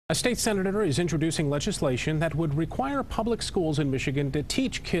A state senator is introducing legislation that would require public schools in Michigan to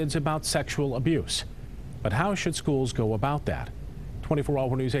teach kids about sexual abuse. But how should schools go about that? 24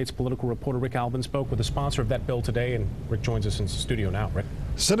 Hour News 8's political reporter Rick Albin spoke with the sponsor of that bill today, and Rick joins us in the studio now. Rick.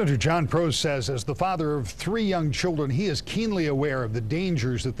 Senator John Prose says as the father of 3 young children, he is keenly aware of the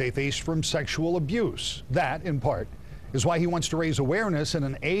dangers that they face from sexual abuse. That, in part, is why he wants to raise awareness in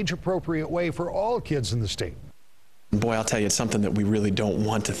an age-appropriate way for all kids in the state. Boy, I'll tell you, it's something that we really don't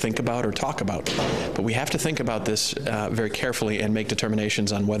want to think about or talk about. But we have to think about this very carefully and make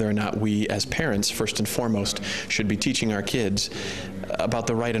determinations on whether or not we, as parents, first and foremost, should be teaching our kids about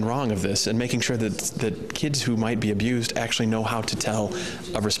the right and wrong of this and making sure that kids who might be abused actually know how to tell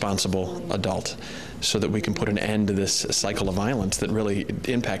a responsible adult so that we can put an end to this cycle of violence that really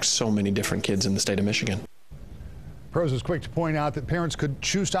impacts so many different kids in the state of Michigan. Prose is quick to point out that parents could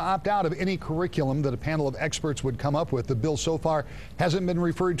choose to opt out of any curriculum that a panel of experts would come up with. The bill so far hasn't been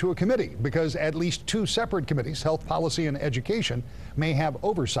referred to a committee because at least 2 separate committees, Health Policy and Education, may have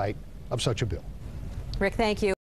oversight of such a bill. Rick, thank you.